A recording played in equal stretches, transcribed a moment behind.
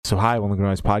So hi, welcome to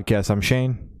Noise Podcast. I'm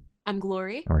Shane. I'm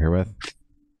Glory. We're here with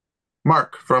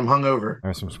Marc from Hungover. I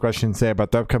have some questions to say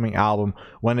about the upcoming album.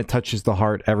 When it touches the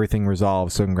heart, everything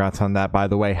resolves. So congrats on that. By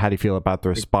the way, how do you feel about the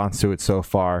response to it so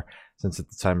far? Since at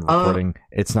the time of recording,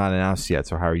 it's not announced yet.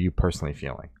 So how are you personally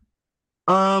feeling?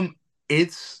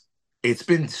 It's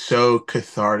been so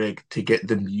cathartic to get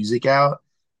the music out.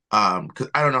 Because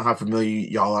I don't know how familiar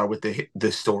y'all are with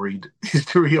the storied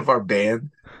history of our band.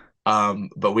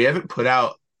 But we haven't put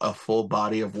out a full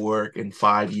body of work in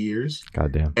 5 years.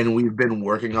 Goddamn. And we've been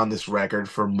working on this record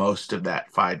for most of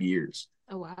that 5 years.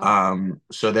 Oh wow.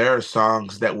 So there are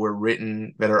songs that were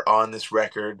written that are on this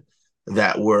record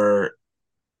that were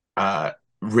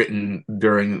written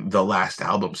during the last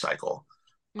album cycle.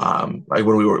 Like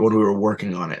when we were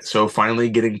working on it. So finally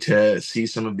getting to see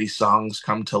some of these songs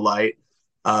come to light.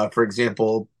 For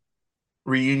example,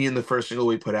 Reunion, the first single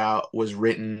we put out, was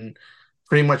written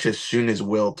pretty much as soon as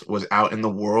Wilt was out in the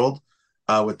world,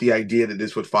 with the idea that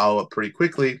this would follow up pretty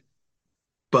quickly.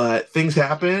 But things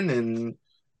happen and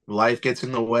life gets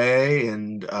in the way,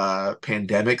 and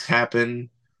pandemics happen,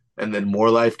 and then more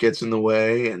life gets in the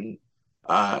way, and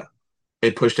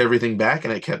it pushed everything back,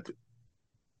 and it kept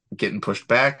getting pushed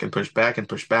back and pushed back and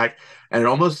pushed back. And it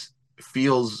almost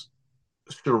feels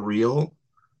surreal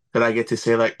that I get to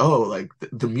say like, oh, like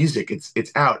the music,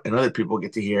 it's out and other people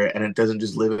get to hear it, and it doesn't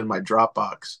just live in my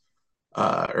Dropbox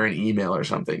or an email or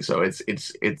something. So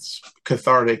it's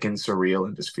cathartic and surreal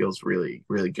and just feels really,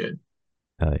 really good.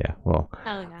 Hell yeah. Well,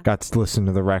 Hell yeah. got to listen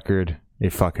to the record.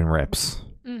 It fucking rips.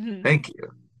 Mm-hmm. Thank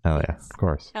you. Hell yeah, of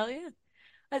course. Hell yeah.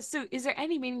 So is there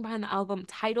any meaning behind the album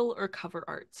title or cover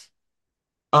art?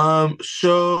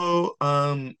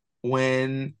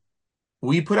 When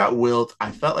we put out Wilt,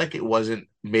 I felt like it wasn't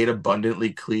made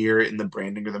abundantly clear in the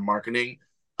branding or the marketing.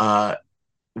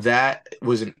 That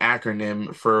was an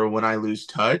acronym for When I Lose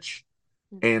Touch.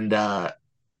 And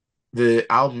the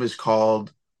album is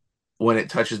called When It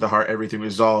Touches the Heart, Everything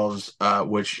Resolves,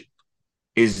 which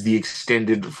is the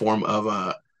extended form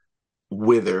of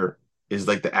Wither is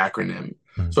like the acronym.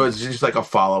 Mhm. So it's just like a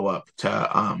follow-up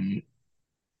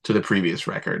to the previous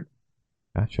record.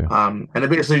 Gotcha. And it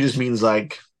basically just means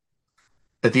like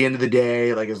at the end of the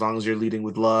day, like as long as you're leading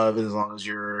with love and as long as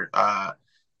you're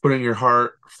putting your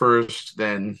heart first,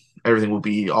 then everything will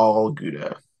be all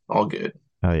good, all good.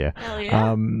 Hell yeah. Hell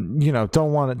yeah.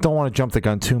 Don't want to jump the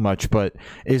gun too much, but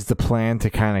is the plan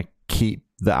to kind of keep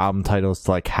the album titles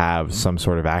to like have some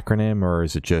sort of acronym, or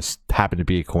is it just happen to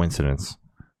be a coincidence?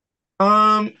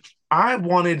 I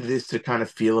wanted this to kind of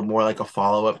feel more like a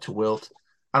follow-up to Wilt.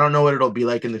 I don't know what it'll be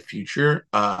like in the future.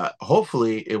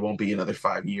 Hopefully it won't be another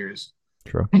 5 years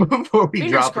True. before we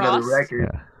Fingers drop another crossed. record.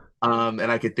 Yeah.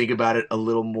 And I could think about it a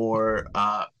little more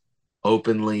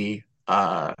openly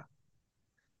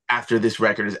after this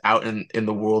record is out in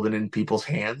the world and in people's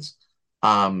hands.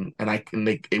 And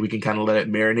we can kind of let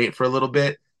it marinate for a little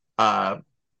bit. On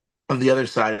the other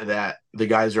side of that, the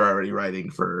guys are already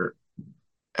writing for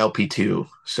LP2,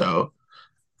 so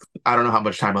I don't know how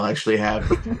much time I'll actually have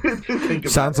to think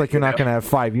about Sounds like you're not going to have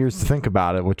 5 years to think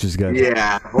about it, which is good.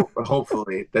 Yeah,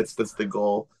 hopefully that's the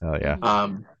goal. Oh yeah.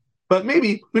 But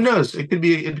maybe, who knows? It could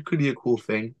be a cool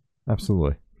thing.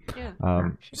 Absolutely.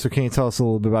 Yeah. So can you tell us a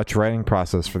little bit about your writing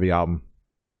process for the album?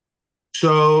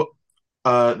 So,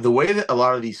 the way that a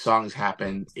lot of these songs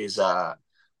happen is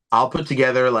I'll put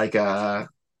together like a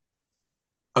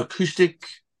acoustic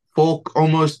folk,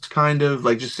 almost kind of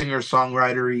like just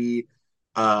singer-songwritery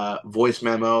voice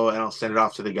memo, and I'll send it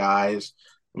off to the guys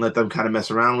and let them kind of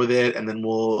mess around with it. And then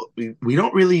we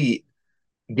don't really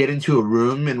get into a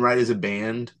room and write as a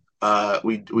band.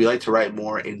 We like to write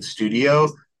more in studio,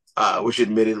 which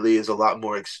admittedly is a lot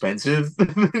more expensive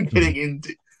than getting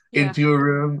into a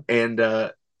room and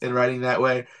writing that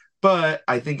way. But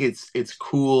I think it's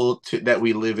cool that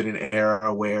we live in an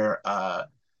era where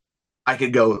I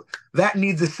could go, that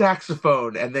needs a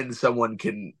saxophone, and then someone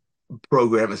can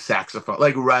program a saxophone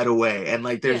like right away, and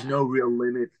like there's no real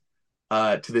limit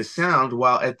to this sound.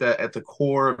 While at the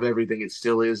core of everything, it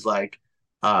still is like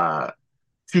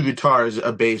two guitars,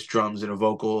 a bass, drums, and a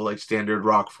vocal, like standard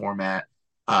rock format.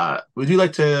 We do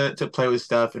like to play with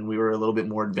stuff, and we were a little bit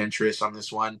more adventurous on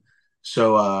this one.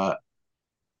 So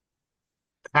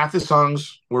half the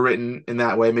songs were written in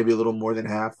that way, maybe a little more than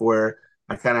half, where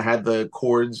I kind of had the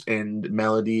chords and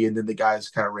melody, and then the guys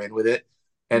kind of ran with it.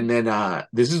 And then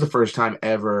this is the first time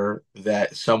ever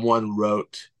that someone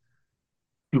wrote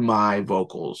to my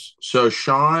vocals. So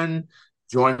Sean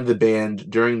joined the band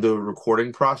during the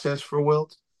recording process for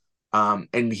Wilt,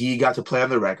 and he got to play on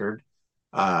the record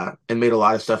and made a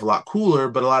lot of stuff a lot cooler.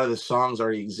 But a lot of the songs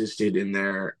already existed in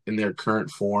their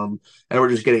current form, and we're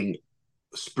just getting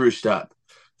spruced up.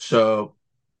 So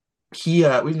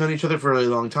we've known each other for a really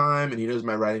long time, and he knows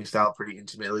my writing style pretty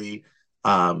intimately.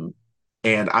 Um,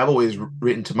 and I've always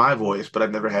written to my voice, but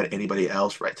I've never had anybody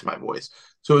else write to my voice.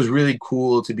 So it was really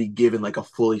cool to be given like a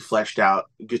fully fleshed out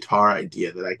guitar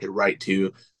idea that I could write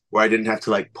to, where I didn't have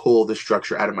to like pull the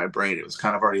structure out of my brain. It was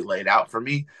kind of already laid out for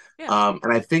me. Yeah,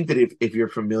 And I think that if you're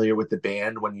familiar with the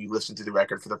band, when you listen to the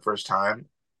record for the first time,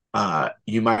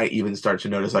 you might even start to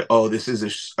notice like, oh, this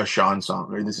is a Sean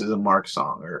song, or this is a Marc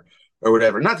song, or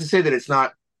whatever. Not to say that it's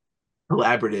not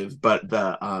collaborative, but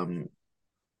the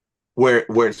where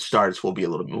it starts will be a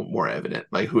little bit more evident.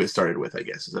 Like who it started with, I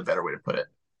guess, is a better way to put it.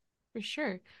 for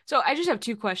sure. So I just have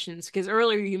two questions because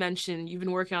earlier you mentioned you've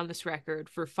been working on this record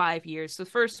for 5 years. So the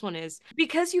first one is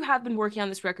because you have been working on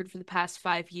this record for the past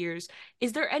 5 years,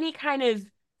 is there any kind of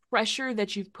pressure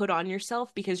that you've put on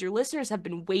yourself because your listeners have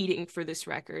been waiting for this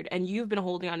record and you've been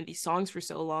holding on to these songs for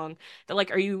so long that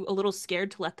like are you a little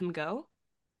scared to let them go?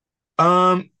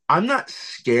 I'm not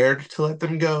scared to let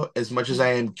them go as much as Mhm. I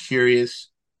am curious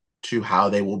to how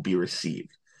they will be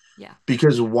received. Yeah.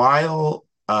 Because while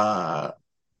how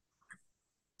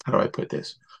do I put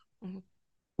this? Mhm.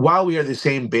 While we are the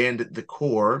same band at the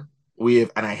core, we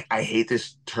have, and I hate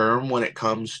this term when it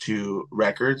comes to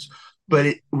records, but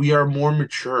Mhm. we are more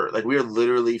mature. Like we are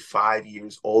literally 5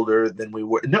 years older than we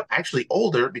were. No, actually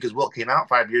older because Wilt came out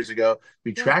 5 years ago.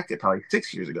 We Yeah. tracked it probably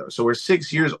 6 years ago. So we're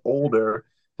six Yeah. years older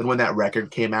than when that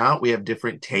record came out. We have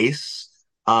different tastes.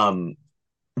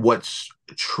 What's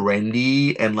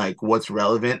trendy and like what's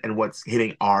relevant and what's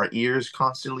hitting our ears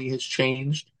constantly has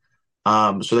changed.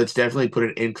 So that's definitely put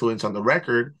an influence on the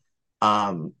record.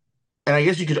 Um, and I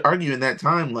guess you could argue in that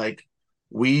time, like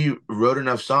we wrote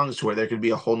enough songs to where there could be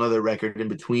a whole nother record in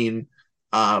between.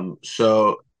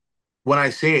 So when I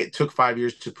say it took 5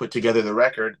 years to put together the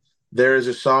record, there is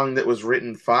a song that was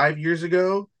written 5 years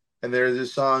ago, and there is a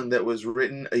song that was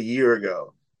written a year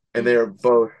ago, and they Mhm. are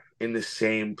both in the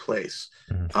same place.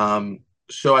 Mhm.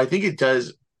 So I think it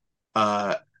does.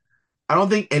 Uh, I don't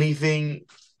think anything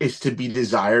is to be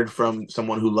desired from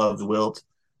someone who loves Wilt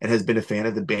and has been a fan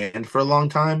of the band for a long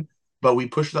time. But we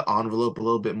push the envelope a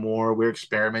little bit more. We're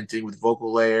experimenting with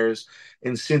vocal layers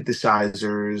and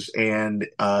synthesizers. And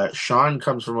Sean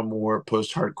comes from a more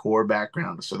post-hardcore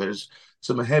background, so there's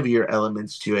some heavier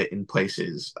elements to it in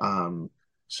places,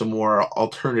 some more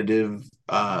alternative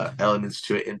elements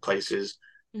to it in places.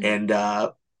 Mhm.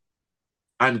 And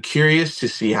I'm curious to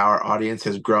see how our audience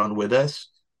has grown with us.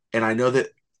 And I know that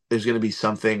there's going to be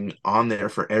something on there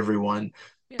for everyone,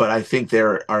 Yeah. but I think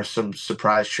there are some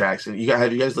surprise tracks. And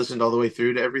have you guys listened all the way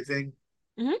through to everything?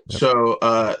 Mhm.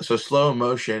 Yep. So Slow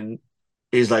Motion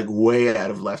is like way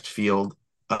out of left field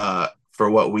for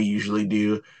what we usually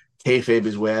do. Kayfabe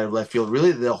is way out of left field.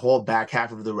 Really, the whole back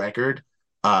half of the record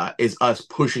is us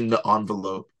pushing the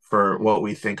envelope for Mhm. what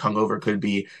we think Hungover could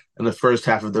be, and the first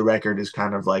half of the record is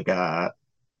kind of like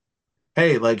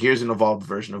hey, like here's an evolved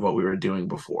version of what we were doing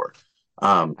before.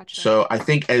 Gotcha. So I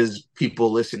think as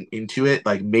people listen into it,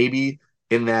 like maybe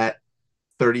in that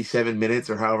 37 minutes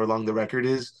or however long the record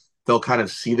is, they'll kind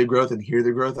of see the growth and hear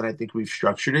the growth. And I think we've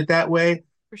structured it that way.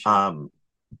 For sure. Um,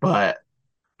 but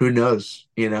who knows?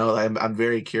 I'm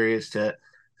very curious to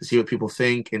see what people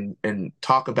think and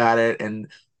talk about it and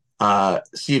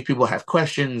see if people have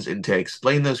questions and to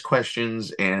explain those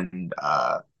questions and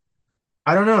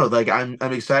I don't know. Like I'm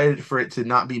excited for it to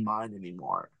not be mine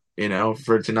anymore,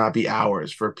 for it to not be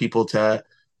ours, for people to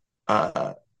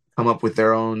uh come up with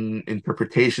their own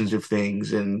interpretations of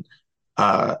things. And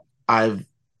uh I've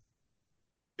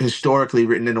historically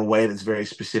written in a way that's very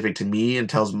specific to me and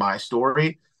tells my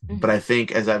story. But Mhm. I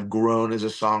think as I've grown as a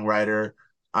songwriter,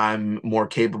 I'm more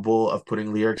capable of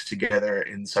putting lyrics together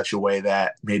in such a way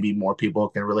that maybe more people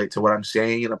can relate to what I'm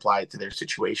saying and apply it to their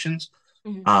situations.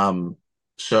 Mhm. Um,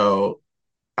 so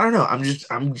I don't know. I'm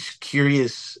just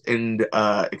curious and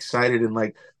excited and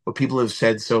like what people have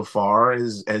said so far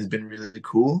has been really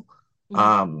cool. Mhm.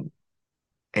 Um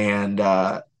and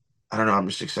I don't know, I'm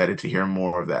just excited to hear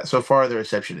more of that. So far the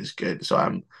reception is good.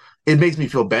 So it makes me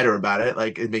feel better about it.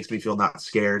 Like it makes me feel not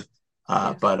scared.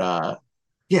 Yeah. But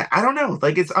yeah, I don't know.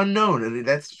 Like it's unknown and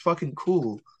that's fucking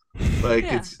cool. Like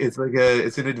Yeah.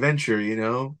 it's an adventure.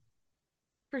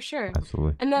 For sure.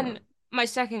 Absolutely. And Yeah. then my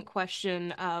second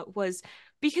question was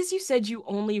because you said you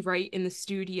only write in the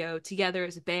studio together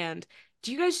as a band,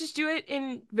 do you guys just do it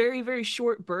in very, very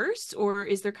short bursts, or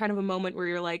is there kind of a moment where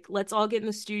you're like, let's all get in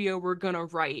the studio, we're gonna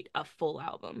write a full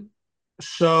album?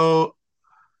 So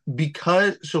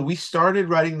so we started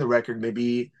writing the record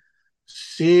maybe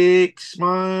 6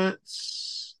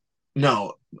 months,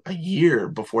 no, a year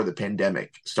before the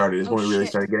pandemic started is Oh when we really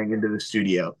shit. started getting into the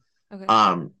studio. Okay.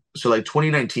 so like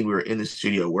 2019, we were in the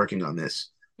studio working on this.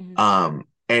 Mhm.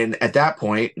 And at that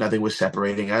point, nothing was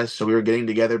separating us. So we were getting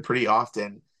together pretty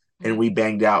often and Mhm. we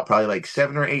banged out probably like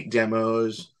 7 or 8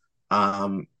 demos.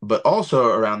 But also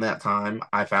around that time,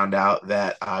 I found out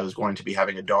that I was going to be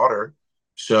having a daughter.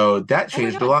 So that Oh my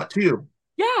changed a God. lot too.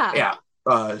 Yeah.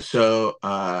 Yeah. So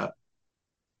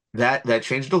that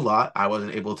changed a lot. I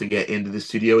wasn't able to get into the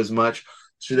studio as much.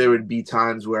 So there would be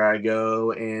times where I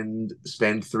go and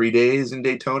spend 3 days in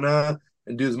Daytona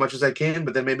and do as much as I can,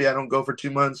 but then maybe I don't go for 2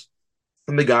 months.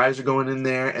 And the guys are going in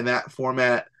there, and that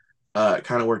format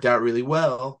kind of worked out really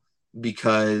well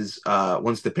because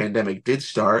once the pandemic did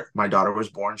start, my daughter was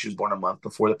born. She was born a month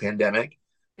before the pandemic.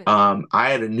 Good. I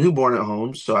had a newborn at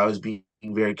home, so I was being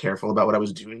very careful about what I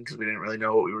was doing because we didn't really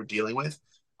know what we were dealing with.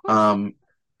 Of course. Um,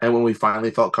 and when we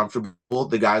finally felt comfortable,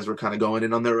 the guys were kind of going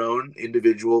in on their own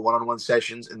individual one-on-one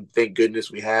sessions. And thank goodness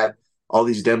we had all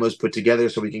these demos put together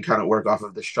so we can kind of work off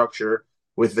of the structure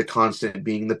with the constant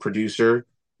being the producer.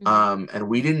 Mhm. And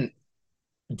we didn't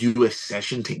do a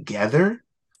session together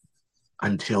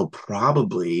until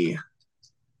probably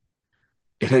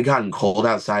it had gotten cold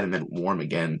outside and then warm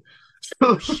again.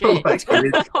 Oh shit. like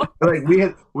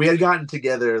we had gotten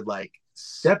together like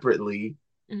separately,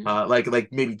 Mhm.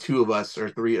 like maybe two of us or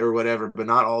three or whatever, but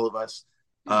not all of us.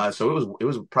 Mhm. So it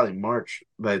was probably March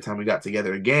by the time we got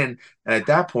together again. And at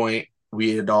that point,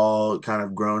 we had all kind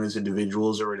of grown as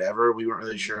individuals or whatever. We weren't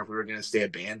really Mhm. sure if we were going to stay a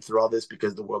band through all this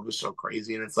because the world was so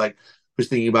crazy. And it's like, I was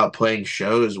thinking about playing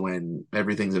shows when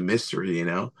everything's a mystery, you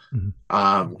know?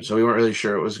 Mhm. So we weren't really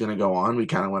sure it was going to go on. We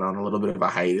kind of went on a little bit of a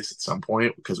hiatus at some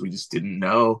point because we just didn't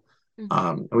know.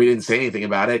 Mhm. And we didn't say anything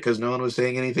about it because no one was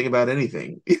saying anything about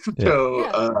anything. Yeah. so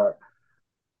Yeah.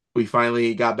 we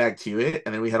finally got back to it,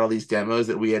 and then we had all these demos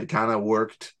that we had kind of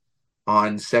worked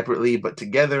on separately but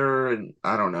together, and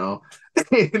I don't know.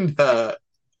 and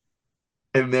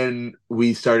and then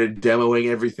we started demoing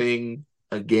everything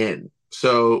again.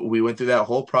 So we went through that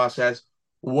whole process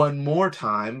one more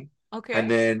time, and Okay.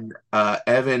 then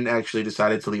Evan actually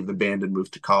decided to leave the band and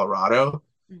move to Colorado,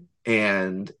 Mhm.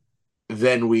 and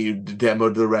then we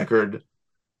demoed the record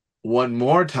one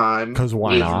more time Because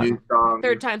why with Yeah. not? new songs.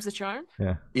 Third time's the charm.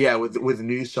 Yeah. Yeah, with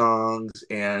new songs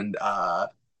and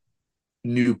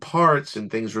new parts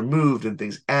and things removed and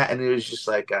things and it was just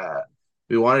like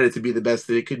we wanted it to be the best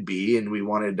that it could be, and we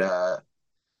wanted to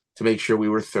make sure we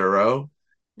were thorough.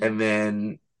 Mhm. And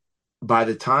then by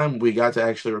the time we got to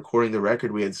actually recording the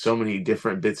record, we had so many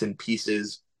different bits and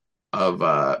pieces of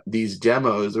these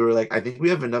demos. We were like, I think we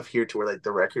have enough here to where like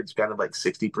the record's kind of like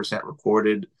 60%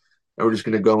 recorded, and we're just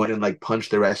gonna go in and like punch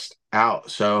the rest out.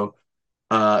 So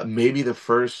maybe the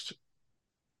first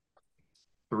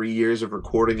 3 years of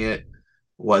recording it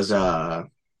was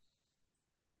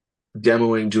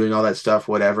demoing, doing all that stuff,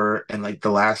 whatever. And like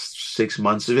the last 6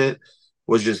 months of it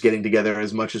was just getting together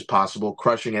as much as possible,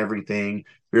 crushing everything,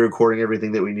 re-recording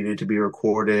everything that we needed to be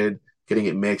recorded, getting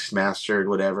it mixed, mastered,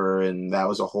 whatever. And that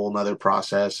was a whole nother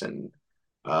process. And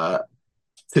uh,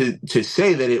 to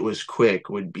say that it was quick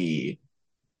would be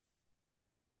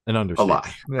An a understatement.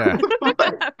 lie. Yeah. Like,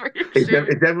 For it, sure.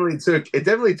 it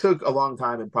definitely took a long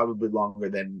time and probably longer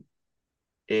than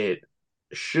it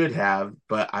should have,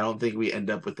 but I don't think we end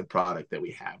up with the product that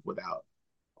we have without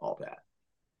all that.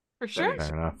 For That sure. makes Fair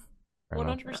sense. enough. Fair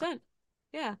enough. 100%.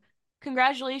 Yeah.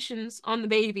 Congratulations on the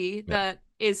baby Yeah. that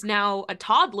is now a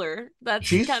toddler. That's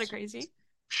kind of She's crazy.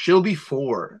 she'll be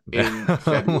 4 in I'm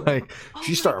February. like, Oh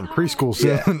she's my starting God. preschool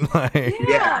Yeah, soon. like, yeah.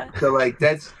 Yeah. So like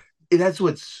that's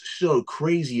what's so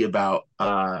crazy about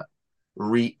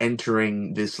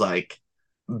re-entering this like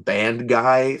band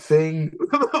guy thing.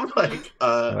 Hmm. like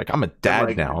like I'm a and dad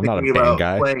like now. I'm not a thinking band about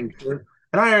guy. playing.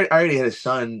 And I already had a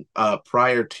son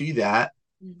prior to that.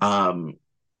 Um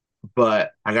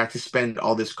but I got to spend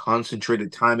all this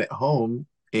concentrated time at home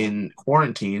Yeah. in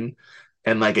quarantine,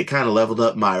 and like it kind of leveled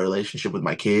up my relationship with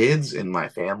my kids and my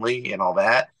family and all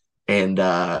that. And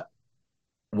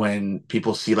when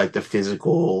people see like the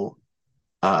physical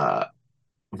uh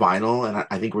vinyl, and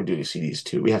I think we're doing CDs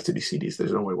too. We have to do CDs.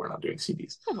 There's no way we're not doing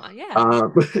CDs. Come on. Yeah.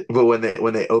 Um, but when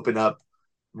they open up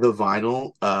the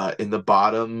vinyl in the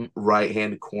bottom right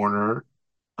hand corner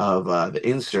of the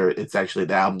insert, it's actually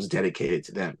the album's dedicated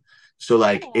to them. So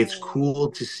like it's Oh.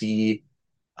 cool to see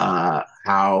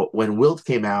how when Wilt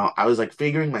came out, I was like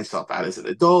figuring myself out as an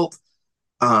adult.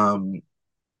 Um,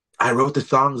 I wrote the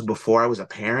songs before I was a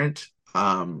parent,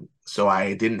 so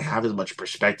I didn't have as much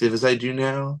perspective as I do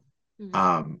now.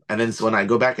 Mhm. And then so when I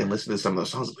go back and listen to some of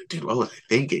those songs, I'm like, dude, what was I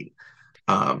thinking?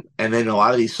 And then a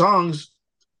lot of these songs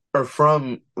are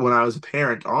from when I was a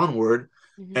parent onward.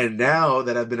 Mhm. And now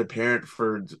that I've been a parent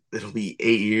for it'll be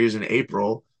 8 years in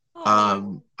April, Oh.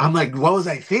 I'm like, what was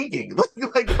I thinking?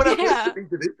 Like when I'm Yeah. listening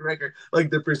to this record, like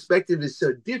the perspective is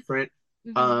so different.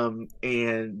 Hmm.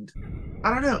 And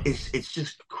I don't know, it's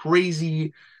just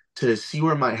crazy to see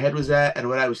where my head was at and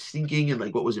what I was thinking and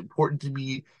like what was important to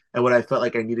me and what I felt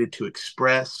like I needed to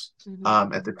express Hmm.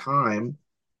 at the time.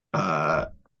 Uh,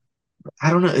 I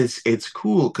don't know, it's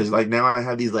cool because like now I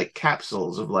have these like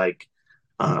capsules of like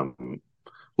um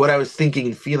what I was thinking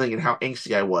and feeling and how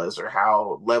angsty I was or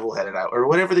how level-headed I or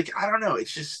whatever I don't know.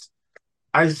 It's just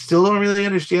I still don't really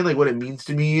understand like what it means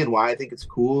to me and why I think it's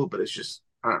cool, but it's just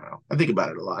I don't know. I think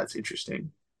about it a lot. It's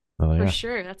interesting. Oh For yeah.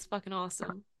 sure. That's fucking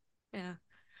awesome. Yeah.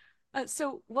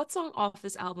 So what song off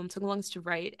this album took the longest to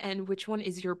write, and which one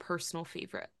is your personal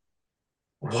favorite?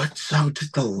 What song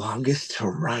took the longest to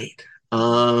write?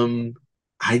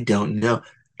 I don't know.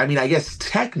 I mean, I guess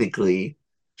technically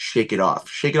Shake It Off.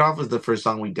 Shake It Off was the first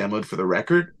song we demoed for the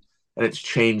record, and it's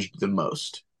changed the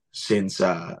most since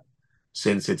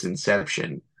its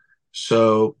inception.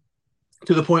 So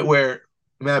to the point where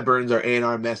Matt Burns, our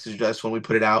A&R, messaged us when we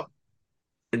put it out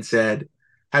and said,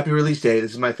 "Happy release day.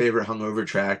 This is my favorite Hungover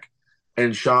track."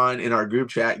 And Sean in our group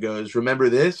chat goes, "Remember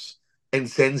this?" and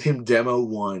sends him demo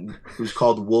one, who's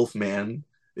called Wolfman.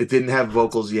 It didn't have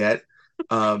vocals yet.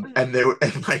 And they were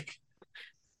and like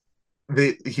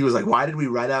he was like, "Why did we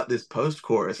write out this post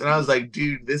chorus?" And I was like,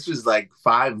 "Dude, this was like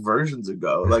 5 versions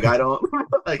ago. Like I don't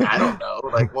like I don't know.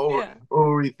 Like Yeah. what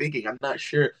were we thinking? I'm not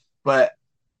sure." But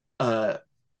uh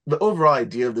the overall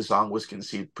idea of the song was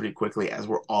conceived pretty quickly, as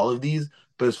were all of these.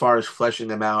 But as far as fleshing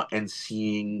them out and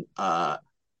seeing the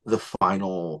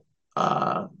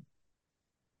uh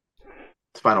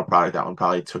final product, that one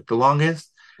probably took the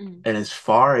longest. Mm. And as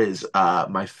far as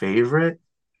my favorite,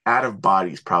 Out of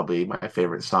Body is probably my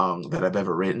favorite song that I've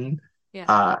ever written. Yeah.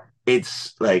 Uh,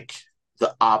 it's like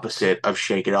the opposite of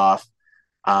Shake It Off.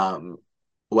 Um,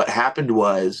 what happened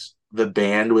was the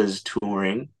band was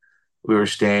touring. We were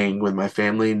staying with my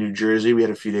family in New Jersey. We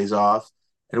had a few days off,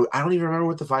 and I don't even remember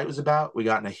what the fight was about. We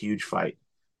got in a huge fight.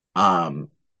 Um,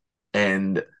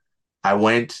 and I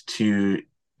went to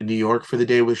New York for the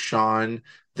day with Sean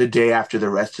the day after the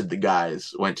rest of the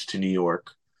guys went to New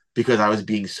York because I was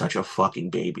being such a fucking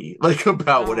baby, like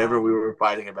about whatever Oh. we were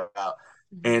fighting about.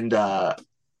 Mhm. And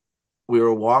we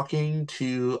were walking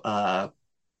to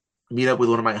meet up with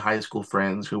one of my high school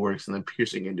friends who works in the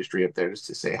piercing industry up there just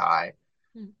to say hi.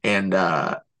 Mm. And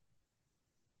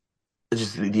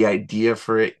just the idea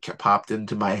for it popped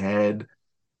into my head.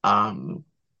 Um,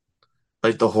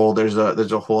 like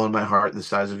there's a hole in my heart the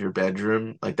size of your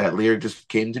bedroom. Like that lyric just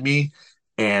came to me,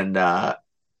 and I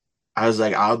was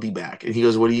like, I'll be back. And he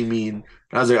goes, what do you mean? And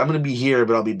I was like, I'm gonna be here,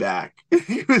 but I'll be back.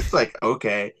 He was like,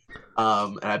 okay.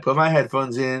 And I put my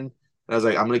headphones in, and I was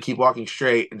like, I'm gonna keep walking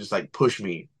straight and just like push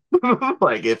me,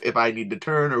 like if I need to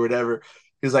turn or whatever.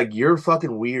 He's like, you're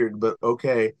fucking weird, but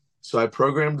okay. So I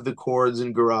programmed the chords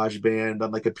in GarageBand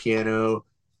on like a piano,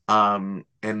 and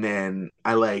then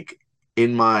I like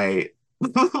in my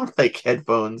like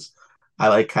headphones, I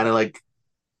like kind of like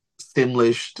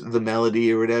Simlished the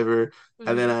melody or whatever,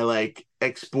 and then Mhm. I like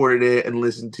exported it and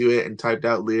listened to it and typed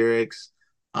out lyrics.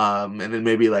 And then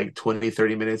maybe like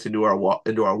 20-30 minutes into our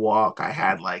walk, I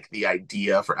had like the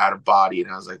idea for Out of Body,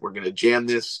 and I was like, we're gonna jam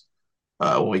this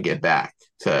when we get back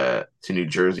to New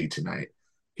Jersey tonight.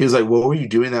 He was like, "What were you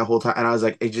doing that whole time?" And I was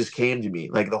like, "It just came to me.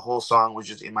 Like the whole song was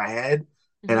just in my head,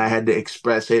 and I Mhm. had to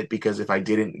express it because if I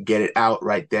didn't get it out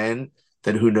right then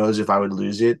who knows if I would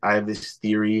lose it." I have this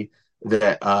theory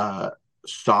that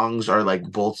songs are like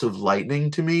bolts of lightning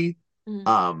to me. Mhm.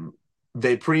 Um,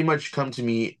 they pretty much come to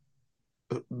me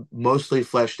mostly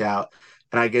fleshed out,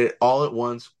 and I get it all at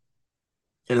once.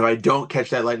 And if I don't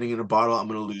catch that lightning in a bottle, I'm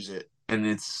going to lose it. And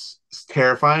it's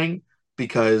terrifying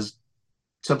because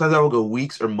sometimes I will go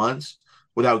weeks or months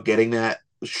without getting that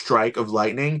strike of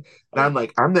lightning. And I'm Yeah.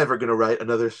 like, I'm never gonna write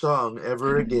another song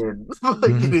ever again.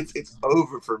 Like Mhm. it's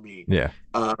over for me. Yeah.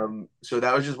 So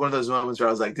that was just one of those moments where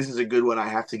I was like, this is a good one. I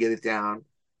have to get it down.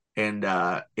 And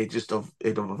it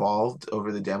evolved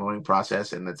over the demoing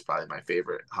process, and that's probably my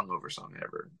favorite Hungover song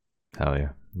ever. Hell yeah.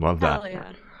 Love that. Hell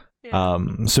yeah.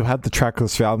 Yeah. So how'd the track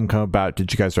list for the album come about?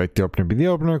 Did you guys write the opener be the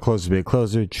opener, closer be a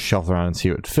closer, just shuffle around and see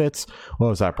what fits? What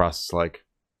was that process like?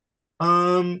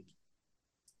 Um,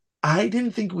 I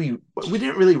didn't think we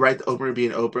didn't really write the opener to be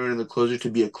an opener and the closer to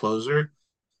be a closer.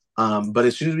 But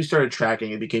as soon as we started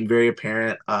tracking, it became very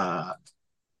apparent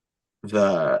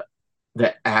the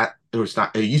it was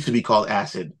not it used to be called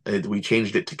Acid. We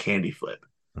changed it to Candy Flip.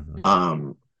 Mhm.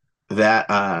 Mhm.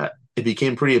 That it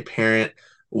became pretty apparent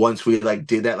once we like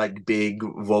did that like big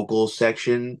vocal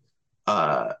section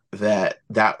that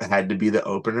had to be the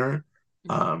opener.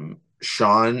 Mhm.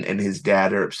 Sean and his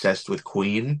dad are obsessed with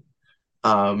Queen.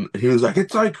 And he was like,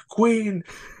 "It's like Queen,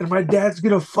 and my dad's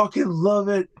gonna fucking love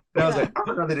it." And I was Yeah. like, "I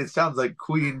don't know that it sounds like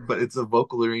Queen, but it's a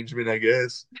vocal arrangement, I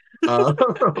guess." Um,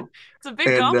 It's a big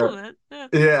and compliment. Yeah.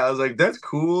 yeah, I was like, "That's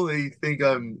cool." They think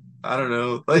I don't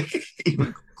know, like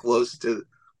even close to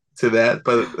that,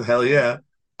 but hell yeah.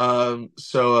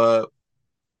 So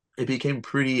it became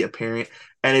pretty apparent,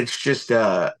 and it's just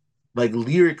like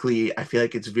lyrically, I feel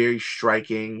like it's very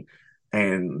striking,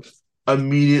 and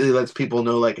immediately lets people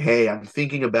know like, hey, I'm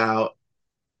thinking about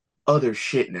other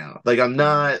shit now. Like I'm Mhm.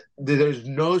 not. There's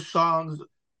no songs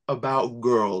about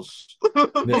girls Yeah.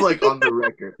 like on the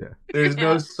record. Yeah. There's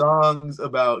no Yeah. songs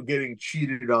about getting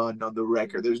cheated on the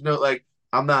record. Mhm. There's no like.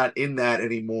 I'm not in that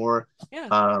anymore.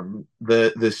 Yeah.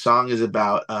 The song is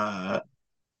about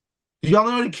do y'all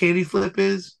know what a candy flip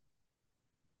is?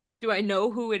 Do I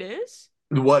know who it is?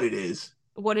 What it is?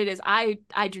 What it is? I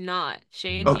do not.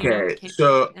 Shane, do you know? Okay, Can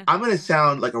so Yeah. I'm gonna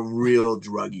sound like a real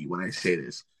druggie when I say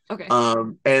this. Okay.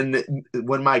 And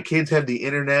when my kids have the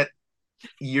internet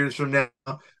years from now,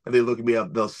 and they look at me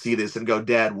up, they'll see this and go,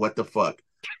 "Dad, what the fuck?"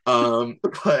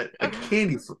 But a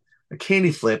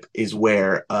candy flip is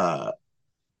where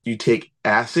you take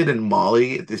acid and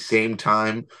Molly at the same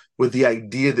time with the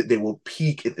idea that they will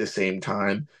peak at the same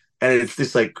time, and it's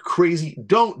this like crazy.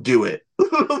 Don't do it.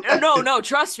 No, no, no,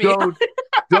 trust me. Don't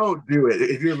don't do it.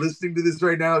 If you're listening to this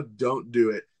right now, don't do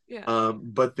it. Yeah.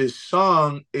 But this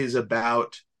song is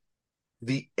about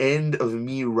the end of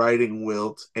me writing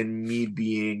Wilt and me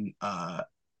being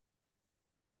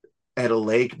at a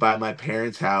lake by my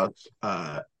parents' house,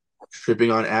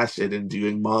 tripping on acid and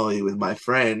doing Molly with my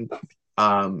friend,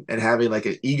 and having like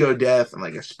an ego death and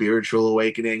like a spiritual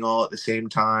awakening all at the same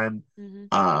time.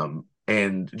 Hmm.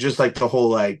 And just like the whole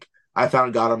like I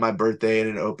found God on my birthday in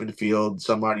an open field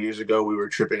some odd years ago. We were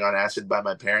tripping on acid by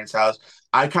my parents' house.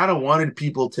 I kind of wanted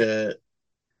people to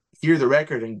hear the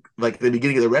record and like the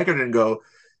beginning of the record and go,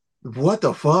 what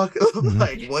the fuck? Mhm.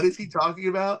 Like, what is he talking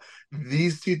about?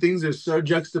 These two things are so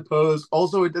juxtaposed.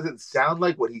 Also, it doesn't sound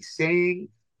like what he's saying.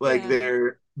 Like Yeah.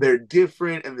 they're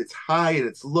different, and it's high and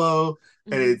it's low,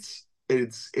 and Hmm.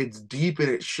 it's deep and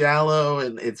it's shallow,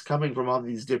 and it's coming from all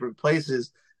these different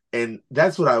places. And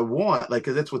that's what I want, like,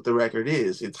 because that's what the record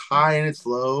is. It's high and it's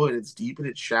low, and it's deep and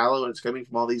it's shallow, and it's coming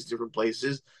from all these different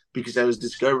places because I was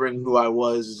discovering who I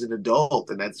was as an adult,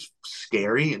 and that's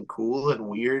scary and cool and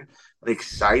weird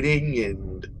exciting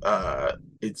and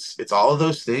it's all of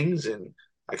those things and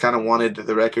I kind of wanted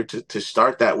the record to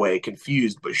start that way,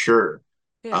 confused but sure.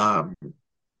 Yeah. um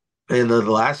and the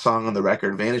last song on the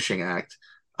record, Vanishing Act,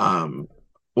 um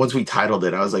once we titled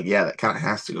it I was like, yeah, that kind of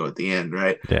has to go at the end,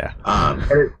 right? Yeah.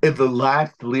 If the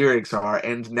last lyrics are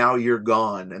 "and now you're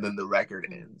gone" and then the record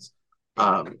ends.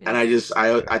 And Yeah.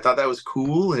 I thought that was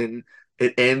cool, and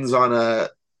it ends on a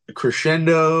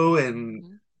crescendo and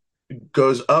Mhm.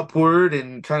 goes upward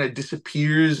and kind of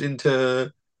disappears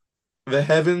into the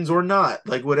heavens or not,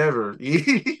 like whatever, like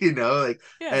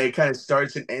Yeah. and it kind of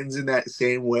starts and ends in that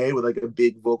same way with like a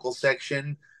big vocal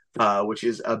section, which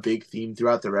is a big theme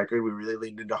throughout the record. We really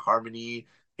leaned into harmony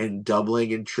and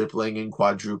doubling and tripling and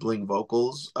quadrupling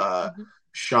vocals. Mhm.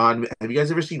 Sean, have you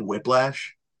guys ever seen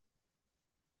Whiplash?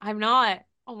 I'm not.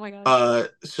 Oh my gosh.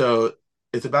 So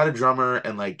it's about a drummer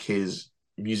and like his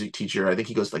music teacher. I think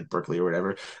he goes to like Berkeley or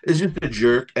whatever. Is just a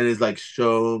jerk and is like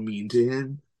so mean to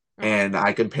him. Oh. And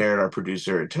I compared our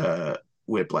producer to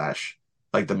Whiplash,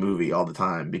 like the movie, all the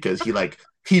time because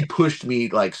he pushed me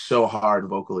like so hard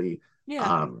vocally.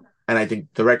 Yeah. And I think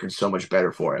the record's so much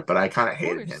better for it. But I kind of Of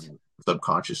hated course. him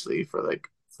subconsciously for like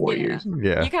four Yeah. years.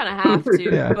 Yeah. You kind of have to,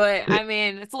 Yeah. but I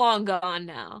mean, it's long gone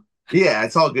now. Yeah,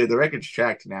 it's all good. The record's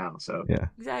tracked now, so Yeah.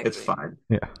 it's Exactly. fine.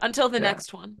 Yeah. Until the Yeah,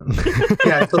 next one.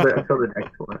 yeah. Until the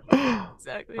next one.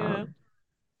 Exactly. Yeah. Um,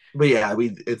 but yeah,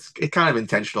 it's kind of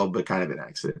intentional, but kind of an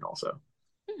accident also.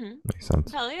 Hmm. Makes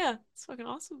sense. Hell yeah. It's fucking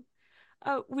awesome.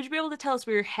 Would you be able to tell us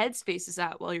where your headspace is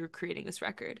at while you were creating this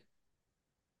record?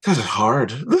 Because it's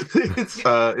hard.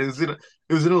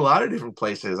 It was in a lot of different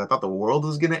places. I thought the world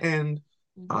was gonna end.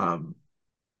 Hmm. Um,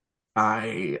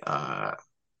 I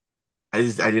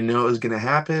didn't know it was gonna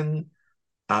happen.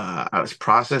 I was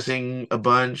processing a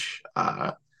bunch.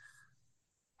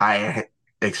 I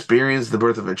experienced the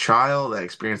birth of a child. I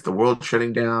experienced the world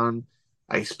shutting down.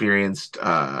 I experienced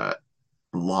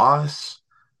loss.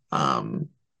 Um,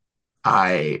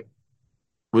 I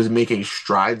was making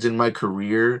strides in my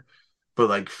career, but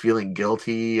like feeling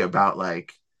guilty about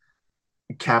like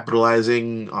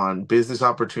capitalizing on business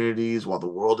opportunities while the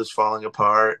world is falling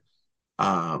apart.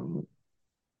 Um,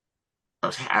 I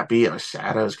was happy, I was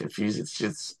sad, I was confused. It's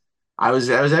just I was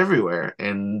everywhere,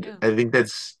 and Yeah. I think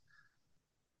that's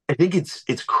I think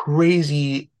it's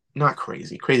crazy, not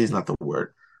crazy. Crazy is not the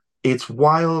word. It's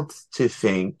wild to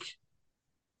think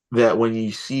that when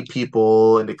you see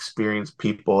people and experience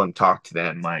people and talk to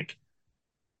them, like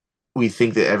we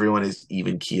think that everyone is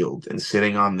even keeled and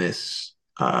sitting on this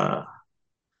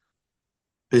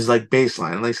like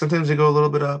baseline. Like sometimes they go a little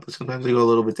bit up, sometimes they go a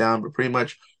little bit down, but pretty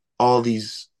much all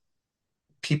these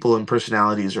people and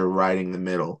personalities are riding the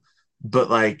middle. But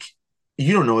like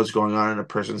you don't know what's going on in a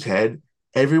person's head.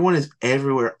 Everyone is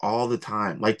everywhere all the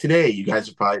time. Like today, you guys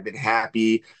Yeah. have probably been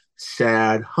happy,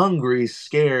 sad, hungry,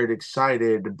 scared,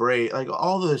 excited, brave, like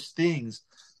all those things.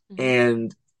 Hmm.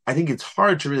 And I think it's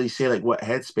hard to really say like what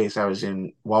headspace I was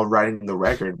in while writing the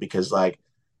record because like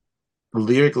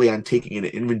lyrically I'm taking an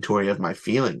inventory of my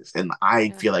feelings and I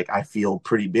Yeah. feel like I feel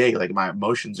pretty big. Like my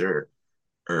emotions are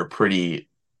pretty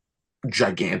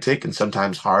gigantic and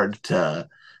sometimes hard to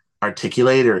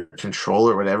articulate or control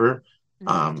or whatever. Hmm.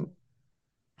 Um,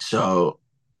 so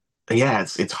yeah,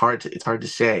 it's hard to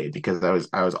say because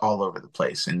I was all over the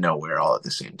place and nowhere all at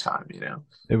the same time, you know.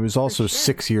 It was For also sure.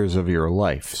 6 years of your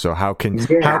life. So how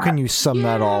Yeah. can you sum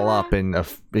that all Yeah. up in a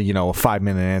 5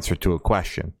 minute answer to a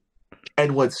question?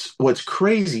 And what's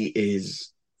crazy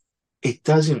is it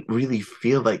doesn't really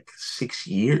feel like 6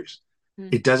 years.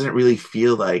 Mm. It doesn't really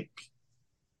feel like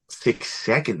 6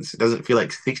 seconds. It doesn't feel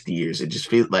like 60 years. It just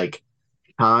feels like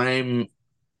time.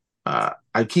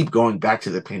 I keep going back to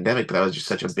the pandemic, but that was just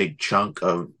such a big chunk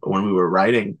of when we were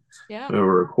writing, Yeah. we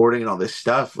were recording and all this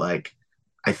stuff. Like,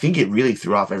 I think it really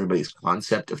threw off everybody's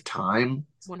concept of time,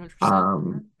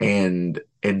 100%.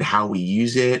 and how we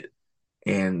use it.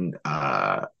 And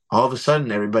all of a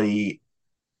sudden, everybody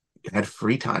had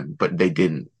free time, but they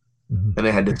didn't, and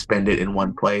they had to spend it in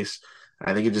one place.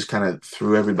 I think it just kind of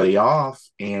threw everybody off,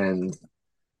 and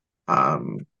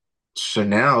um, so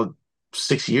now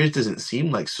 6 years doesn't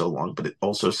seem like so long, but it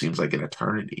also seems like an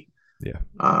eternity. Yeah.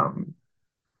 Um,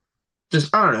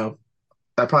 just I don't know.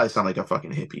 I probably sound like a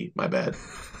fucking hippie. My bad.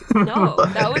 No,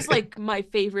 that was like my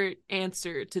favorite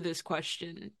answer to this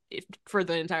question for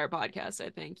the entire podcast, I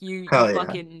think. You Hell yeah.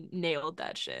 fucking nailed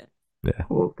that shit. Yeah.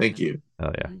 Cool. Thank you.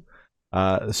 Oh yeah.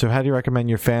 Mhm. So how do you recommend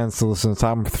your fans to listen to the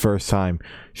album for the first time?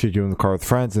 Should you in the car with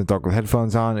friends in the dark with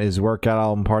headphones on? Is workout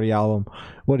album, party album?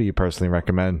 What do you personally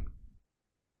recommend?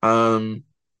 Um,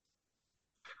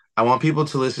 I want people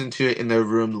to listen to it in their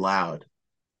room loud,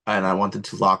 and I want them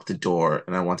to lock the door,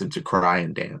 and I want them to cry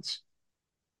and dance.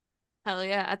 Hell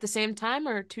yeah. At the same time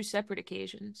or two separate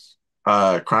occasions?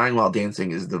 Crying while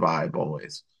dancing is the vibe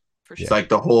always. For It's Yeah. sure. like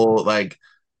the whole like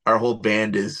our whole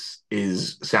band is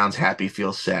sounds happy,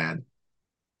 feels sad.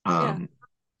 Yeah.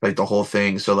 Like the whole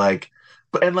thing. So like,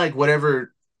 but and like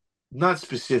whatever, not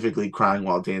specifically crying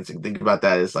while dancing. Think about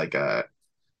that as like a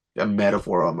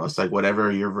metaphor almost. Like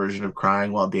whatever your version of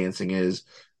crying while dancing is,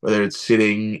 whether it's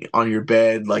sitting on your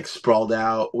bed like sprawled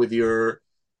out with your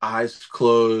eyes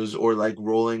closed, or like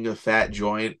rolling a fat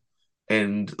joint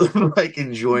and like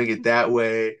enjoying it that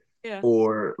way, Yeah.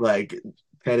 or like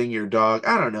petting your dog.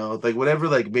 I don't know, like whatever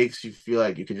like makes you feel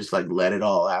like you can just like let it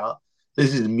all out.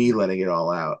 This is me letting it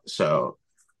all out. So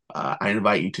I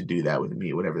invite you to do that with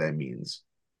me, whatever that means.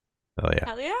 Oh yeah.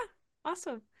 Hell yeah.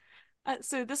 Awesome.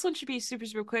 So this one should be super,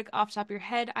 super quick off the top of your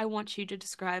head. I want you to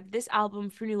describe this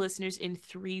album for new listeners in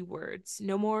 3 words.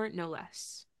 No more, no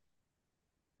less.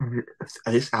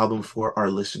 This album for our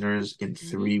listeners in Hmm.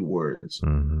 3 words.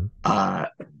 Mm-hmm. Uh,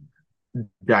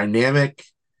 Dynamic,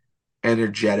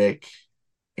 energetic,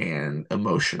 and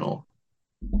emotional.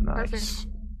 Perfect. Nice.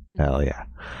 Hell yeah.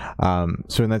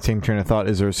 So in that same train of thought,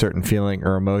 is there a certain feeling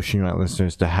or emotion you want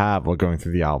listeners to have while going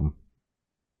through the album?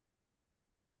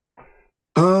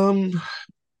 Um,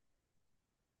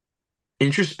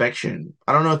 Introspection.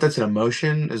 I don't know if that's an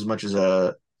emotion as much as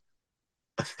a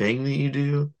thing that you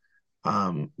do.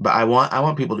 But I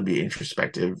want people to be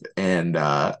introspective and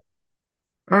I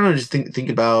don't know, just think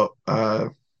about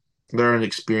their own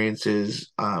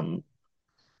experiences.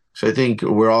 So I think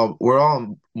we're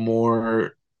all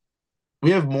more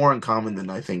we have more in common than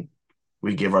I think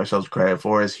we give ourselves credit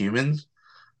for as humans.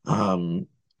 Um,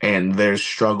 and there's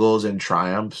struggles and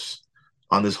triumphs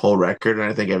on this whole record, and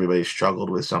I think everybody struggled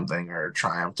with something or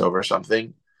triumphed over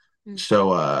something. Mm.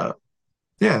 So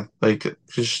yeah, like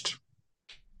just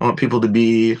I want people to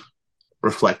be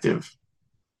reflective.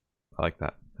 I like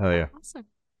that. Hell yeah. Awesome.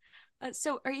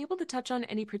 So, are you able to touch on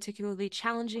any particularly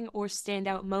challenging or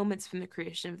standout moments from the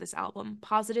creation of this album,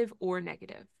 positive or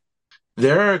negative?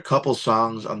 There are a couple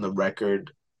songs on the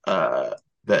record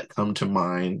that come to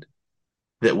mind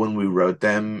that when we wrote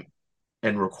them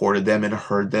and recorded them and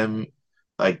heard them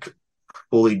like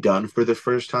fully done for the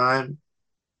first time,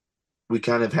 we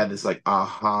kind of had this like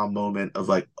aha moment of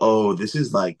like, oh, this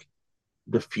is like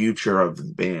the future of the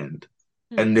band,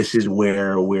 and this is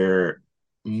where we're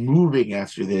moving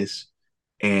after this.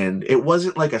 And it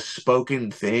wasn't like a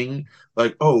spoken thing,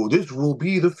 like, oh, this will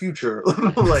be the future.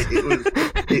 Like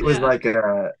it was like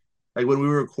a like when we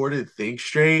recorded Think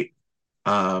Straight,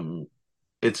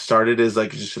 it started as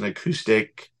like just an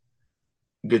acoustic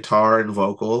guitar and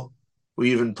vocal.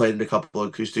 We even played in a couple of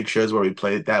acoustic shows where we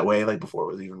played it that way, like before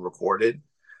it was even recorded.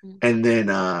 And then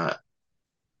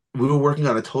we were working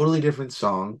on a totally different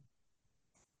song,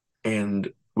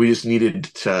 and we just needed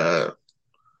to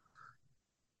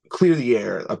clear the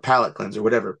air, a palate cleanser,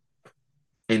 whatever.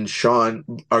 And Sean,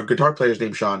 our guitar player's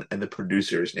named Sean, and the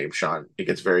producer is named Sean. It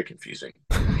gets very confusing.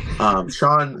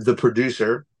 Sean, the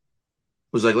producer,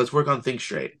 was like, let's work on Think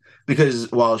Straight. Because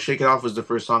while Shake It Off was the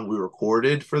first song we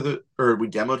recorded we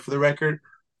demoed for the record,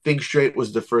 Think Straight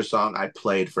was the first song I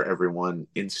played for everyone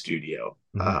in studio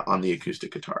on the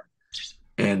acoustic guitar.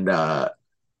 And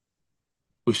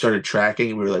we started tracking,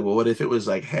 and we were like, well, what if it was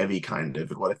like heavy kind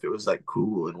of? And what if it was like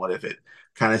cool? And what if it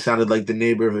kind of sounded like The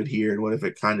Neighborhood here? And what if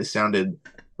it kind of sounded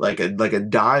like a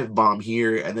dive bomb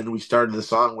here? And then we started the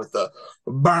song with the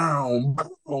boom,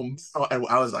 boom, and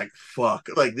I was like, fuck,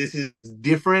 like this is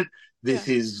different. This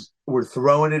is, we're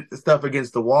throwing it stuff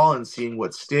against the wall and seeing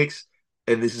what sticks.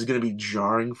 And this is going to be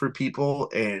jarring for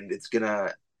people, and it's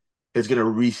gonna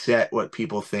reset what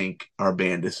people think our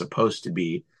band is supposed to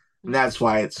be. And that's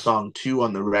why it's song 2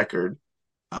 on the record,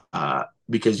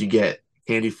 because you get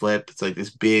Candy Flip. It's like this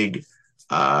big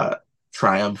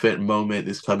triumphant moment,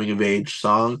 this coming of age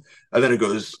song, and then it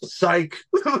goes psych.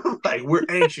 Like we're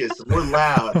anxious, we're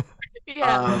loud,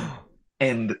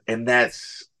 and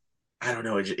that's, I don't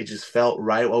know, it just felt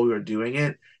right while we were doing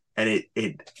it, and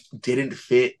it didn't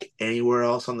fit anywhere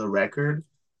else on the record,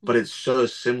 but it's so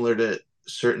similar to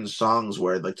certain songs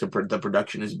where like the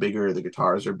production is bigger, the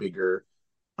guitars are bigger.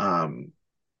 And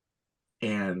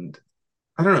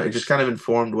I don't know, it just kind of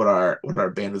informed what our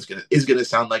band is gonna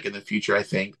sound like in the future. I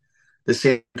think the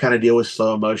same kind of deal with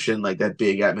Slow Motion, like that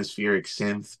big atmospheric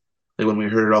synth. Like when we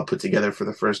heard it all put together for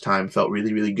the first time, felt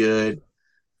really, really good.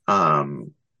 I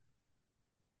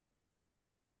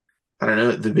don't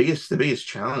know. The biggest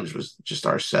challenge was just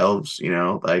ourselves, you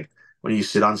know, like when you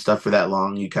sit on stuff for that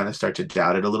long, you kind of start to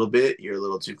doubt it a little bit. You're a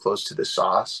little too close to the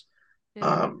sauce.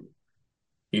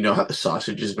 You know how the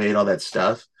sausage is made, all that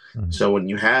stuff. So when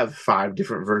you have 5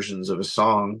 different versions of a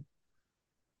song,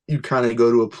 you kind of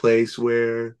go to a place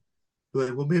where you're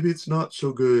like, well, maybe it's not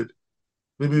so good.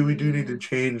 Maybe we do need to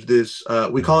change this.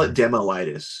 We call it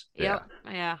demoitis. Yeah.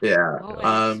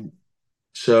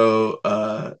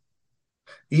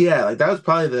 Yeah, like that was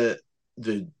probably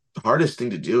the hardest thing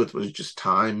to do with, was just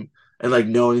time, and like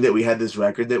knowing that we had this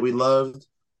record that we loved,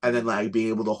 and then like being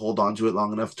able to hold on to it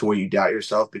long enough to where you doubt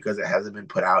yourself because it hasn't been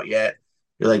put out yet.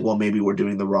 You're like, well, maybe we're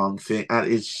doing the wrong thing.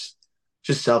 It's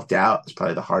just self-doubt is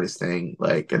probably the hardest thing.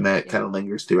 Like, and that kind of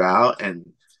lingers throughout.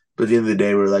 But at the end of the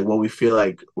day, we're like, well, we feel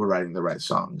like we're writing the right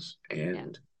songs,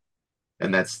 and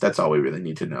that's all we really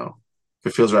need to know.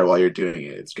 If it feels right while you're doing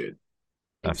it, it's good.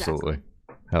 Absolutely.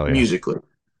 Hell yeah. Musically.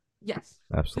 Yes.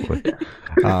 Absolutely.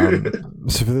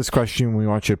 So for this question, we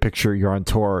want you to picture you're on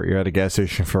tour, you're at a gas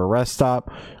station for a rest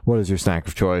stop. What is your snack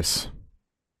of choice?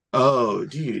 Oh,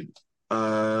 dude.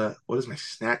 What is my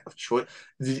snack of choice?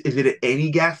 Is it at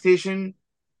any gas station?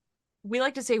 We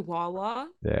like to say Wawa.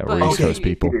 Yeah, we're East Coast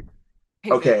people.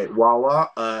 Okay,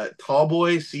 Wawa. Tall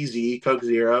Boy, CZ, Coke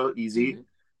Zero, easy.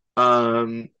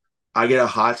 I get a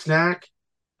hot snack.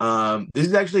 This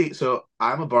is actually, so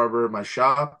I'm a barber. My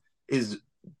shop is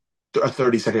a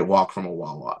 30-second walk from a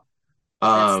Wawa.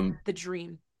 That's the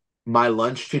dream. My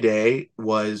lunch today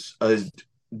was a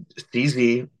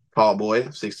CZ Tall Boy,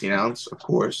 16 ounce, of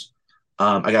course.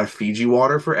 I got a Fiji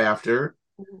water for after.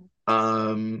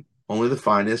 Only the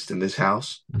finest in this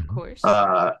house. Of course.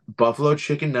 Buffalo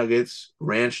chicken nuggets,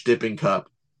 ranch dipping cup,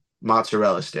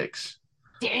 mozzarella sticks.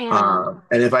 Damn.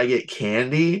 And if I get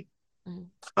candy,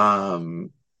 Haribo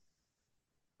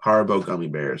gummy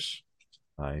bears.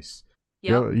 Nice.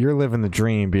 Yep. You're living the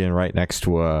dream, being right next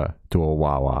to a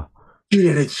Wawa. Dude,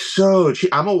 and it's so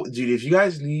cheap. Dude, if you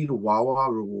guys need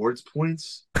Wawa rewards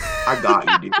points, I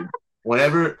got you, dude.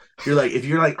 Whenever if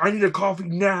you're like, I need a coffee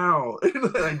now,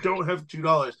 and I don't have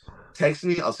 $2, text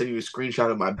me. I'll send you a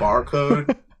screenshot of my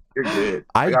barcode. You're good.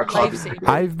 I got coffee.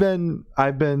 I've been,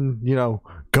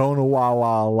 going to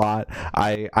Wawa a lot.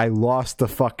 I lost the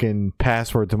fucking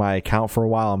password to my account for a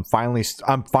while.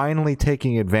 I'm finally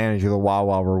taking advantage of the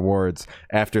Wawa rewards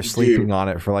after sleeping on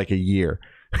it for like a year.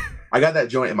 I got that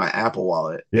joint in my Apple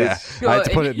Wallet. Yeah, I had to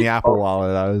put it in the Apple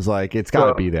Wallet. I was like, it's got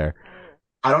to be there.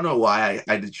 I don't know why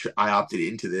I opted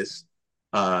into this.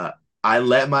 Uh, I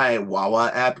let my Wawa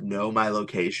app know my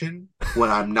location when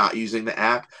I'm not using the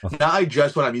app. Not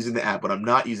just when I'm using the app, but I'm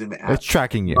not using the app. It's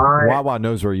tracking you. My Wawa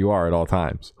knows where you are at all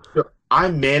times. So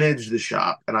I manage the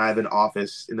shop and I have an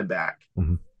office in the back.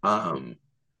 Mhm.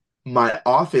 My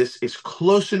office is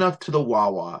close enough to the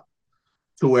Wawa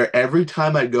to where every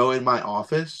time I go in my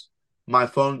office, my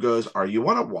phone goes, "Are you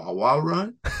on a Wawa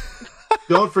run?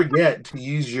 Don't forget to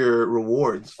use your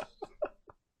rewards."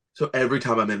 So every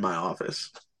time I'm in my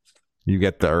office, You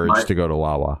get the urge to go to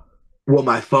Wawa. well,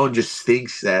 my phone just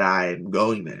thinks that I'm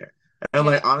going there. And I'm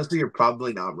Yeah. like, honestly, you're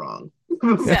probably not wrong.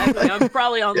 Exactly. I'm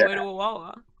probably on the Yeah. way to a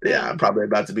Wawa. Yeah, I'm probably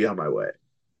about to be on my way.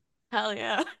 Hell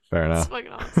yeah. Fair It's enough.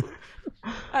 fucking awesome.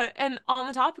 And on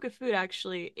the topic of food,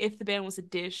 actually, if the band was a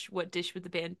dish, what dish would the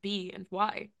band be and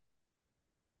why?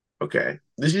 Okay.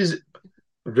 This is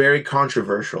very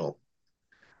controversial.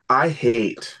 I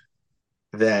hate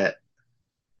that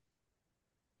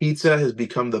pizza has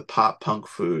become the pop punk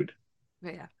food.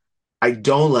 Yeah. I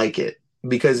don't like it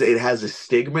because it has a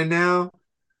stigma now,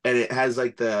 and it has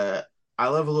like I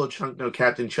love a little chunk, no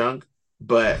Captain Chunk,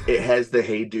 but it has the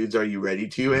 "Hey dudes, are you ready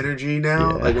to" energy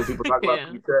now. Yeah. Like when people talk about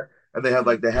Yeah. pizza and they have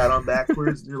like the hat on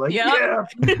backwards, and you're like, Yep. yeah,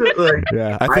 pizza. Like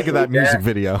Yeah, I think of that hate music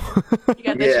video. You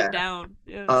got that Yeah. shit down.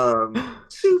 Yeah.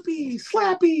 Soupy,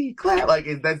 slappy, clap.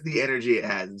 That's the energy it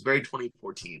has. It's very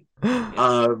 2014.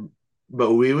 Yeah.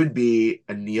 But we would be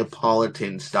a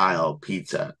Neapolitan style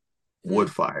pizza, wood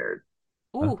Mm. fired,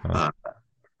 Ooh. Okay.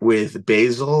 with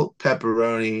basil,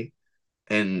 pepperoni,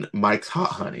 and Mike's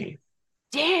hot honey.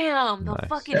 Damn, the Nice.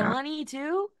 fucking Yeah. honey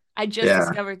too. I just Yeah.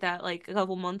 discovered that like a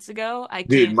couple months ago. I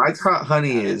Dude, can't Mike's hot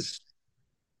honey without it. is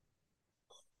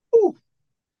ooh,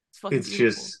 It's fucking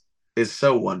beautiful. it's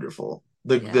so wonderful.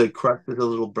 The Yeah. crust is a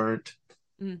little burnt.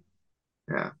 Mm.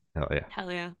 Yeah. Hell yeah.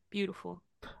 Hell yeah. Beautiful.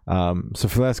 So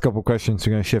for the last couple questions,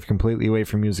 we're going to shift completely away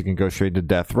from music and go straight to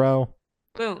death row.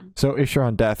 Boom. So if you're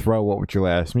on death row, what would your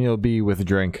last meal be with a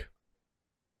drink?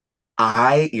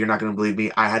 You're not gonna believe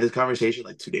me. I had this conversation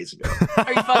like 2 days ago.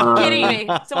 Are you fucking kidding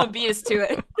me? Someone beat us to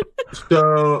it.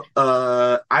 So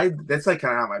I that's like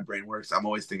kind of how my brain works. I'm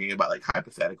always thinking about like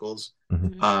hypotheticals.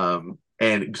 Mhm.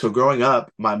 And so growing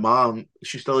up, my mom,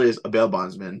 she still is a bail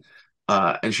bondsman.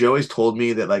 And she always told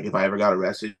me that like if I ever got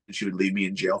arrested, she would leave me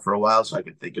in jail for a while so I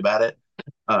could think about it.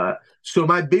 So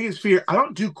my biggest fear, I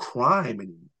don't do crime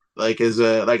anymore. Like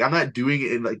I'm not doing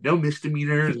it in like no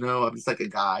misdemeanors, no, I'm just like a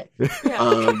guy. Yeah.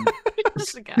 Um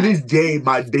Just a to this guy. day,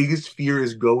 my biggest fear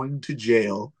is going to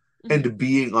jail Mhm. and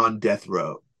being on death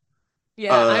row.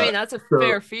 Yeah, I mean that's a So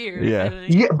fair fear. Yeah. I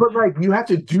think. yeah, but like you have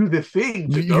to do the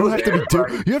thing to You go have to there.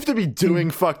 be you have to be doing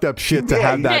fucked up shit to Yeah,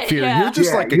 have that yeah, fear. yeah. You're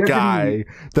just Yeah, like a you have to guy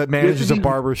that manages a be-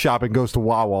 barber shop and goes to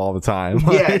Wawa all the time.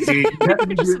 Yeah, dude, you have to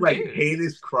be Just doing like dude.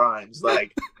 heinous crimes.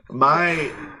 Like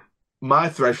my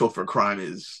threshold for crime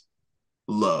is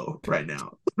low right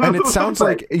now. And it sounds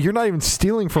like you're not even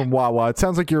stealing from Wawa. It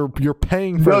sounds like you're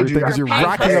paying for No, everything dude, because you're I'm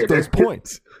racking paying up those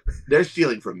points. they're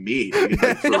stealing from me, dude.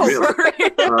 Like, for No, real. for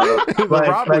real. The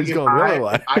robbery's going the other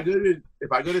way.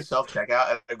 If I go to self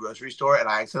checkout at a grocery store and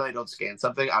I accidentally don't scan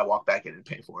something, I walk back in and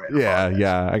pay for it.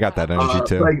 Yeah, I got that energy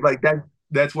too. Like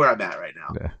that's where I'm at right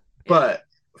now. Yeah. But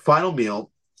final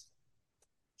meal,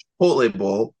 Chipotle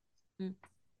bowl, Mm.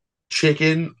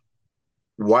 chicken,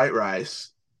 white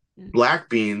rice, Mm. black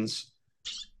beans,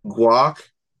 guac,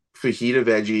 fajita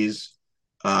veggies,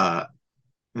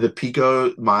 the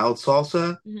pico mild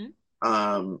salsa,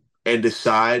 Mhm. and a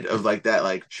side of like that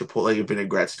like chipotle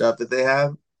vinaigrette stuff that they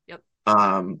have. Yep.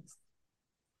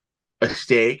 A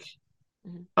steak,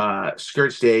 Mhm.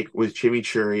 skirt steak with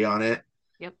chimichurri on it.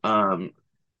 Yep.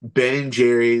 Ben and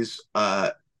Jerry's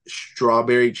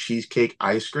strawberry cheesecake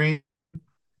ice cream,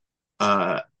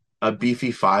 a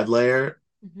beefy 5 layer.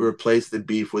 Mhm. Replace the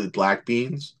beef with black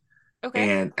beans Okay.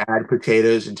 and add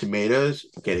potatoes and tomatoes.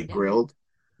 Get it Damn grilled.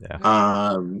 Yeah.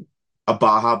 A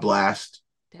Baja Blast,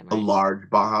 Damn a right. large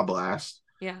Baja Blast.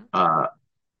 Yeah.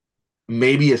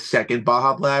 Maybe a second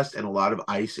Baja Blast and a lot of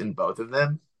ice in both of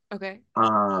them. Okay.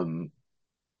 Can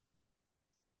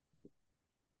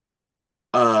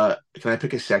I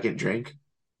pick a second drink?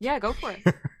 Yeah, go for it.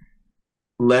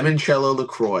 Limoncello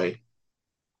LaCroix.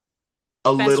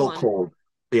 A Best little one. cold.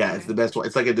 Yeah, Okay. it's the best one.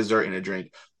 It's like a dessert in a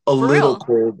drink. A For little real?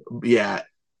 cold. Yeah.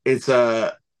 It's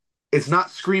not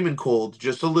screaming cold,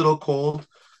 just a little cold.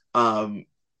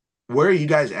 Where are you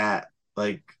guys at?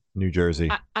 Like, New Jersey.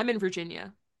 I'm in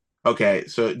Virginia. okay,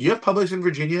 so do you have Publix in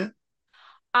Virginia?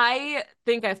 I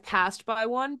think I've passed by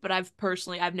one, but I've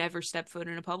never stepped foot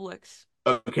in a Publix.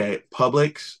 Okay,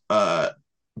 Publix,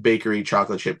 bakery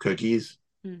chocolate chip cookies.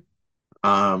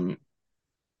 Mm.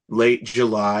 Late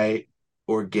July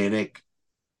organic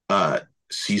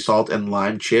sea salt and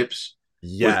lime chips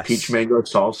with peach Yes. mango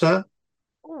salsa.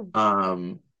 Ooh.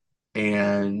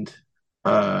 And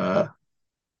I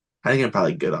think I'm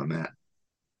probably good on that.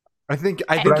 I think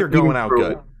But you're going out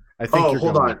good. I think you're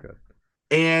hold going on. out good.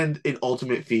 And an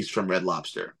ultimate feast from Red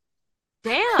Lobster.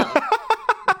 Damn.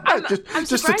 I'm just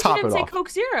to surprised top you didn't it say off. Coke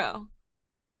Zero.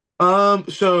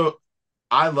 So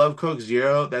I love Coke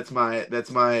Zero. That's my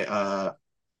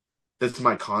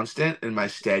constant and my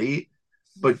steady.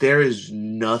 But there is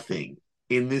nothing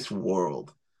in this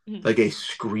world Mhm. like a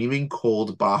screaming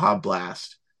cold Baja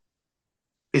Blast.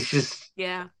 It's just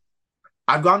Yeah.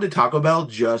 I've gone to Taco Bell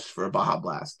just for a Baja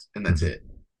Blast, and that's it.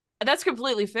 That's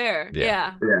completely fair.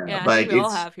 Yeah. Yeah, I think like we all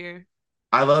have here.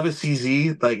 I love a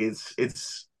CZ, like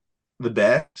it's the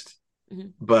best,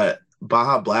 Mhm. but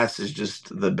Baja Blast is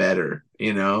just the better,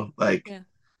 Like Yeah.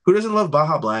 who doesn't love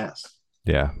Baja Blast?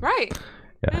 Yeah. Right.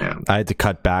 Yeah. Yeah. I had to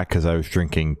cut back because I was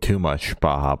drinking too much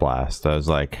Baja Blast. I was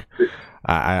like,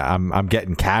 I'm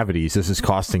getting cavities. This is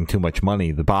costing too much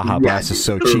money. The Baja Blast is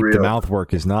so for cheap. The real. mouth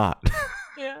work is not.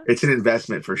 Yeah. It's an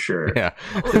investment for sure. Yeah.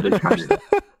 100%.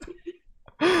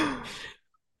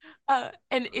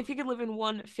 And if you could live in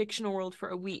one fictional world for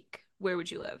a week, where would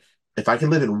you live? If I could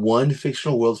live in one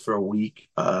fictional world for a week,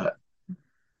 I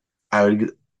would get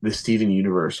the Steven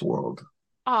Universe world.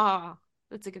 Ah,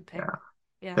 that's a good pick. Yeah.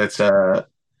 Yeah. That's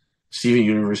Steven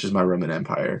Universe is my Roman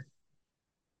Empire.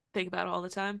 Think about it all the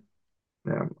time.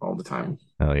 Yeah, all the time.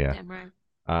 Hell yeah. Damn right.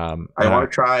 I want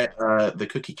to try the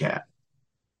Cookie Cat.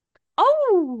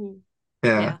 Oh,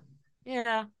 Yeah.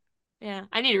 yeah.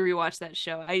 I need to rewatch that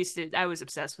show. I was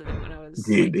obsessed with it when I was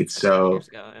Dude, like, it's a couple so years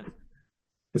ago.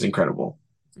 it's incredible.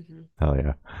 Mhm. Hell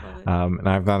yeah. Love it. And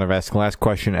I've asked the last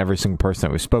question. Every single person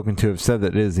that we've spoken to have said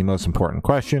that it is the most important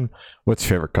question. What's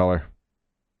your favorite color?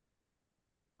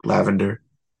 Lavender.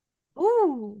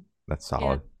 Ooh, That's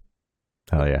solid.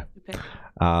 Hell yeah. good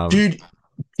pick. Dude,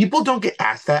 people don't get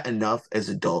asked that enough as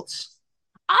adults.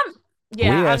 We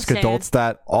ask adults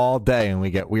that all day and we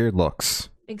get weird looks.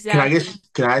 Exactly.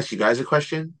 Can I ask you guys a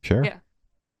question? Sure. Yeah.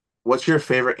 What's your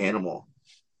favorite animal?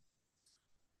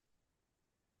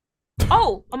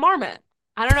 Oh, a marmot.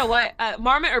 I don't know what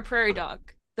marmot or prairie dog.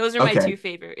 Those are my Okay. two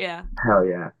favorite. Yeah. Hell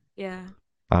yeah. Yeah.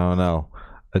 I don't know.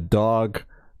 A dog,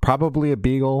 probably a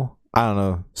beagle. I don't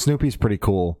know. Snoopy's pretty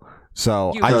cool.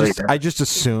 So I just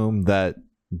assume that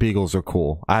beagles are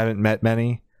cool. I haven't met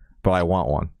many, but I want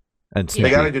one. And Snoopy.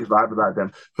 They got a good vibe about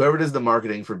them. Whoever does the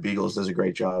marketing for beagles does a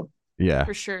great job. Yeah.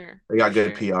 For sure. They got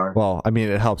good PR. Well, I mean,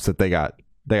 it helps that they got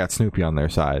Snoopy on their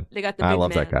side. They got the I big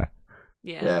love man. that guy.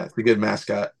 Yeah, it's a good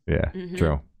mascot. Yeah, Mhm.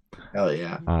 true. Hell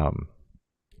yeah.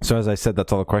 So as I said,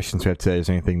 that's all the questions we have today. Is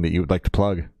there anything that you would like to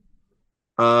plug?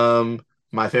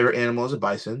 My favorite animal is a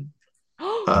bison.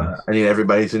 I need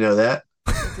everybody to know that.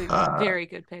 That's a very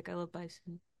good pick. I love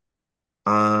bison.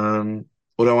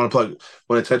 What do I want to plug?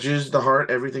 When It Touches the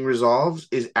Heart, Everything Resolves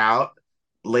is out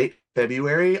late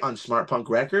February on Smart Punk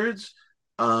Records.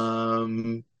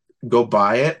 Go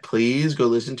buy it, please. Go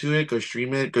listen to it. Go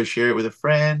stream it. Go share it with a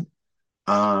friend.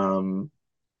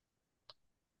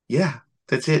 Yeah,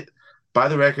 that's it. Buy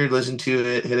the record, listen to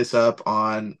it, hit us up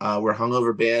on we're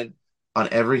Hungover Band on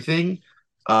everything.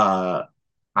 I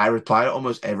reply to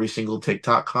almost every single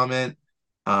TikTok comment.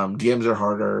 DMs are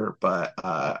harder, but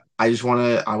I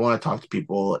wanna talk to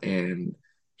people and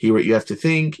hear what you have to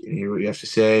think and hear what you have to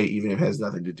say, even if it has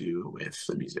nothing to do with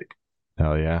the music.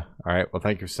 Hell yeah. All right. Well,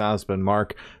 thank you, Sal. It's been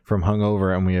Mark from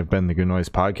Hungover, and we have been the Good Noise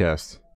Podcast.